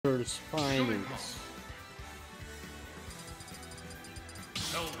Mars Finance.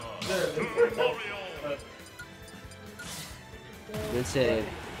 Good save.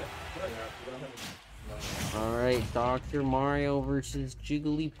 Alright, Dr. Mario versus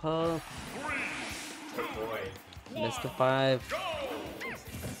Jigglypuff. Best of 5.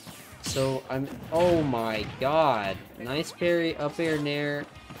 So oh my god. Nice parry, up air nair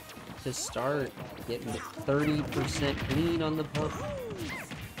to start. Getting 30% clean on the puff.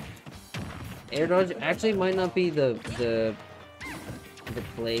 Air dodge actually might not be the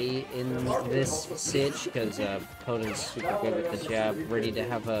play in this sitch, because Poda's super good with the jab, ready to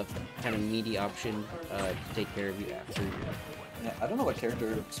have a kind of meaty option to take care of you after. Yeah, I don't know what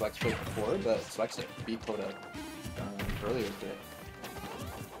character Swax played before, but Swax beat Poda earlier today.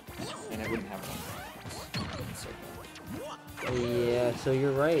 And I wouldn't have one. Yeah, so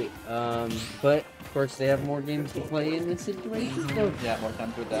you're right. But of course they have more games to play in this situation. So yeah, more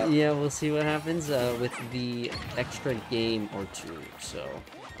time for that. yeah, we'll see what happens with the extra game or two. So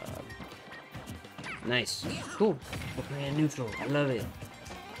nice, cool. We're playing neutral. I love it.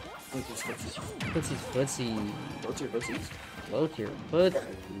 Footsie. Low tier, but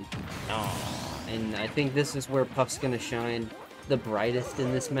and I think this is where Puff's gonna shine the brightest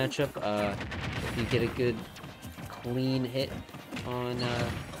in this matchup. If you get a good clean hit on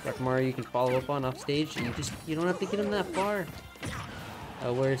Dr. Mario, you can follow up on off stage. You don't have to get him that far.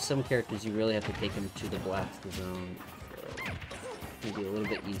 Whereas some characters you really have to take him to the blast zone. So it'll be a little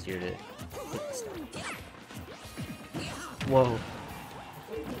bit easier to hit the stuff. Whoa.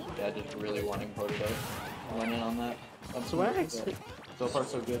 Yeah, just really wanting Poda to run in on that. Swax. So far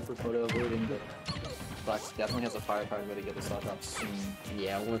so good for Poda avoiding, but Swax definitely has a firepower way to get the stock off soon.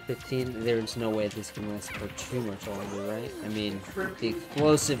 Yeah, 115. There's no way this can last for too much longer, right? I mean, the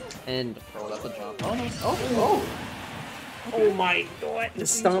explosive end. Oh, that's a jump. Oh, nice. Oh! Oh my god! The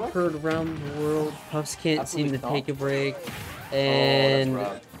stomp heard around the world. Puffs can't seem to take a break. And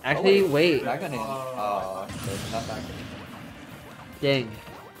actually, wait. Back on in. Not back in. Dang.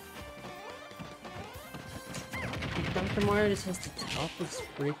 Dr. Mario just has the toughest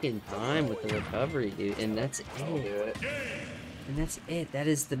freaking time with the recovery, dude. And that's it. And that's it. That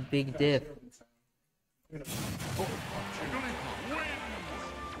is the big diff.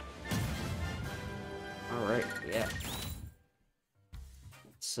 Alright, yeah.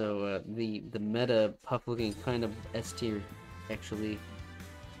 So the meta Puff looking kind of S tier, actually.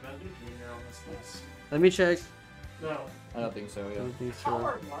 Let me check. No. I don't think so, yeah. I don't think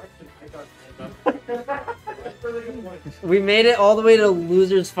so. We made it all the way to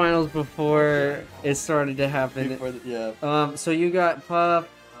losers finals before it started to happen. Yeah. So you got Puff.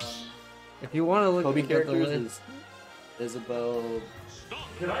 If you want to look Kobe at characters is Isabel.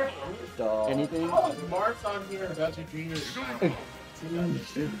 Anything? Oh, Mark's on here. That's a genius.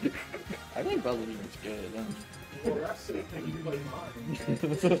 I think Brother Junior's good.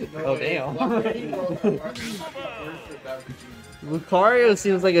 Oh damn. Lucario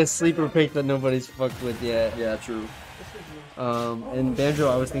seems like a sleeper pick that nobody's fucked with yet. Yeah, true. And Banjo,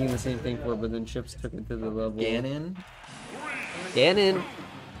 I was thinking the same thing for, but then Chips took it to the level. Ganon.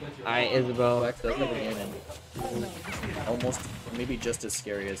 Isabel. Swax does like a Ganon. Almost, maybe just as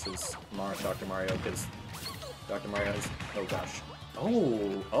scary as his Dr. Mario, because Dr. Mario has. Oh gosh.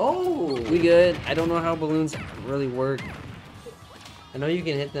 Oh! We good. I don't know how balloons really work. I know you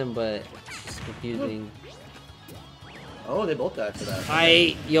can hit them, but it's just confusing. Oh, they both died for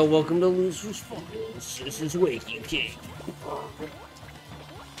that. Yo, welcome to Losers Finals. This is Waking King.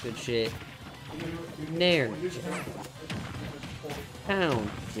 Good shit. Nair. Pound.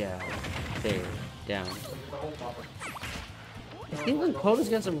 Yeah. There. Down. I think like Poda's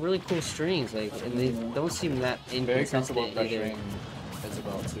got some really cool strings, like, and they don't seem that Very comfortable inconsistent either. pressuring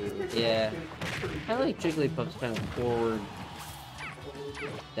Isabel too. Yeah. I like Jigglypuff's kind of forward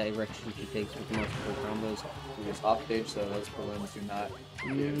direction she takes with multiple combos. It's off stage, so those balloons do not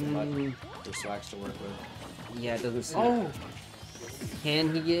give much for Swax to work with. Yeah, it doesn't seem.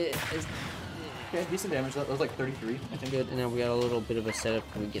 Can he get? Okay, decent damage. That was like 33, I think. Good. And now we got a little bit of a setup.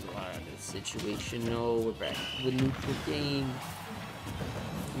 Can we get out of this situation? No, we're back to the neutral game.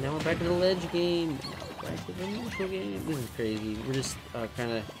 Now we're back to the ledge game. Now we're back to the neutral game. This is crazy. We're just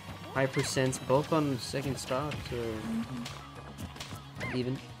kind of high percents, both on second stock, so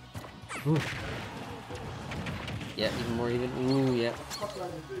even. Ooh. Yeah, even more even. Ooh, yeah.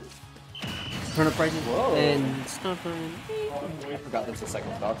 Turn up prices. Whoa. And stop on. I forgot that's the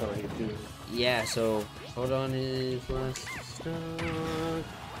second stock already too. Yeah, so hold on his last stock.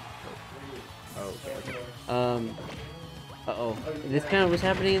 Oh, okay. Uh-oh. This kind of was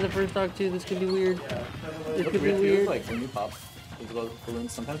happening in the first stock too. This could be weird. This could be weird. Like when you pop those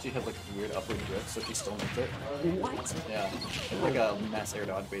balloons, sometimes you have like weird upward drift, so she still makes it. What? Yeah. It's like a mass air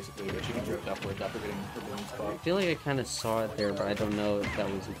dodge basically, where she can drift upwards after getting her balloon I spot. feel like I kind of saw it there, but I don't know if that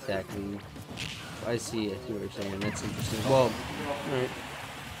was exactly... I see what you're saying. That's interesting. Whoa. Alright.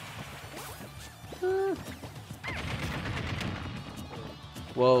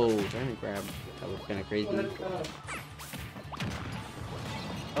 Whoa, trying to grab. That was kind of crazy.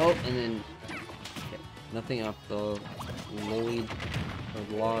 Oh, and then okay, nothing off the Lloyd or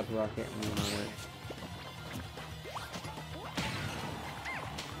log rocket.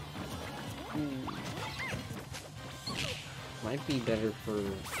 Might be better for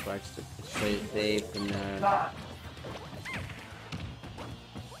Swax to play it safe and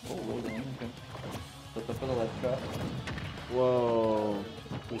Oh, okay. Flip up for the left drop. whoa,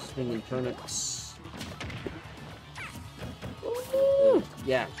 we're swinging turnips. Ooh.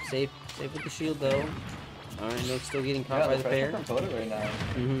 Yeah, safe with the shield though. Alright, no, still getting caught by the bear. From Poda right now.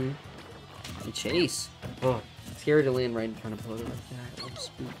 And chase. Oh, scary to land right in front of Poda like that. Oh,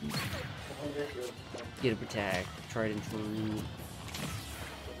 spooky. Get a protect. Try it and true.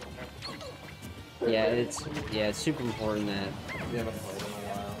 Yeah, it's super important that. We haven't played in a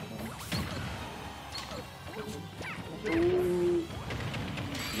while. Ooh.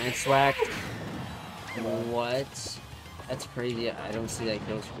 Nice Swax. What? That's crazy. I don't see that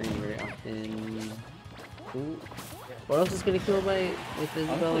kill screen very often. Ooh. What else is gonna kill my with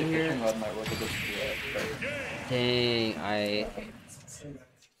Isabel in here? Dang,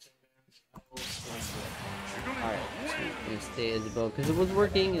 Alright, I'm gonna stay Isabel because it was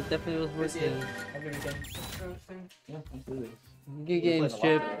working. It definitely was working. Yeah, absolutely. Good games,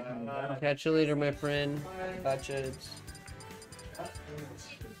 Chip. Catch you later, my friend. Bye, Chips.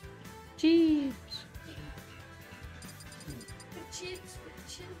 Chips.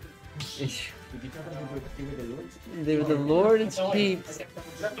 They were the Lord and Chips.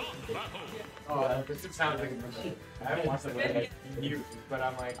 Oh, this sounds like a I haven't watched it in years, but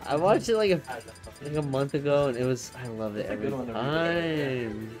I'm like... I watched it like a month ago, and it was... I love it every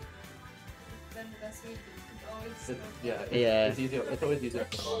time. Yeah. It's easier. It's always easier.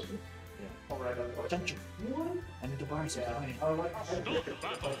 Yeah. I need to borrow something.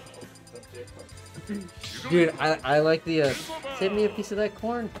 Dude, I like the... save me a piece of that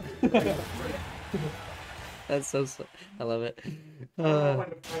corn. That's so... I love it.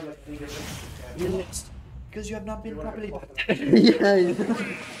 You're next. Because you have not been properly Yeah,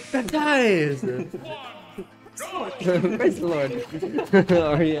 baptized! Praise the Lord.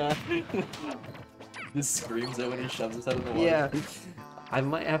 Oh, yeah. Just screams it when he shoves his head in the water. Yeah. I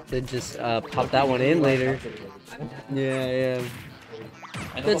might have to just pop that one in later. Yeah.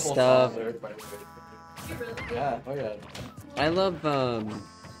 Good stuff. Yeah, oh yeah. I love,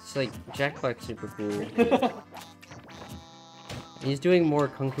 it's like, Jack Black's super cool. He's doing more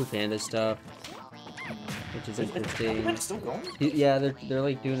Kung Fu Panda stuff, which is interesting. It's still going? Yeah, they're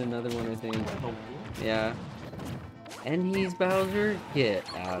like doing another one, I think. Yeah. And he's Bowser? Get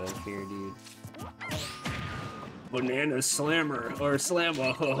out of here, dude. Banana Slammer, or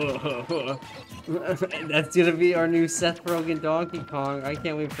Slammer. That's gonna be our new Seth Rogen Donkey Kong. I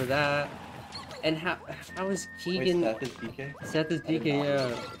can't wait for that. And how is Keegan... Wait, Seth is DK? Seth is DK,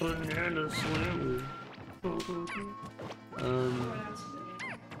 yeah. Banana Slammer.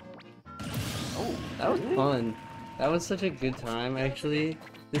 Oh, that was fun. That was such a good time, actually.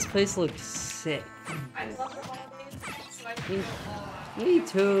 This place looks sick. Me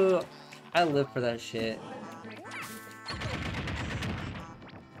too. I live for that shit.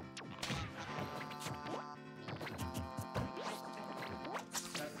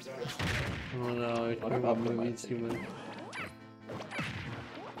 Oh no, it's about movies too much.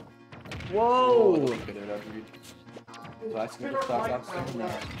 Whoa!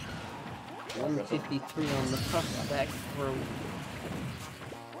 153 on the puff back throw.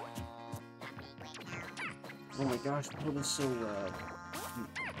 Oh my gosh, Poda's so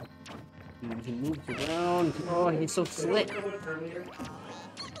he moves around. Oh, he's so slick.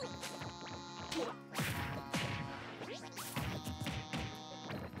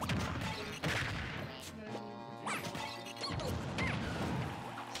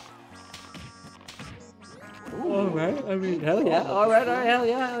 Alright, I mean, hell yeah. Alright, hell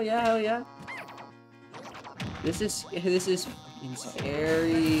yeah. This is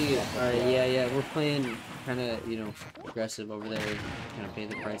scary. Alright, yeah, we're playing kind of, aggressive over there. Kind of pay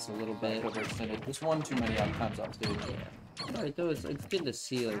the price a little bit. Overextended. Just one too many times off stage. Yeah. Alright, though, it's good to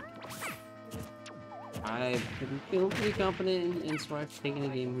see, like, I feel pretty confident in Swax taking the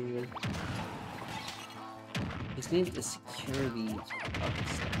game here. Just need to secure these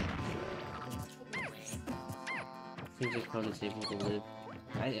pucks. seems like Poda's able to live.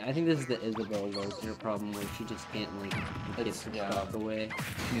 I think this is the Isabel Loser problem where she just can't like get her stuff away.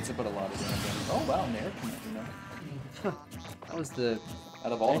 She needs to put a lot of damage in. Oh wow, Nair, you know. That was the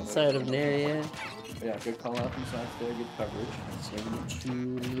Out of all right side of Nair, yeah. Yeah, good call out from Swax there, good coverage. 72,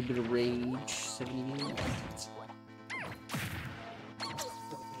 a little bit of rage, 78.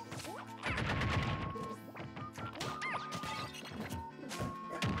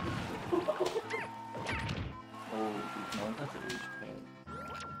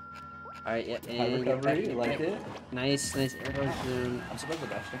 Alright, yeah, High and recovery, you like it? nice arrow zoom. I'm surprised the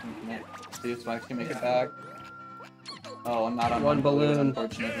dash technique can see if Swax can make it back. Oh, I'm not on One balloon.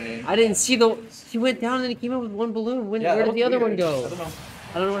 unfortunately. I didn't see the. He went down and he came up with one balloon. Where did the other one go? I don't know.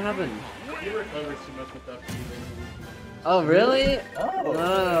 I don't know what happened. You recovered too much with that. Oh, really? Oh,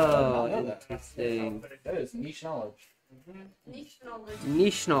 Oh, interesting. that is niche knowledge.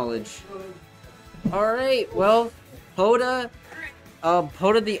 Niche knowledge. Alright, well, Poda.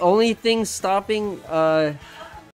 Poda, the only thing stopping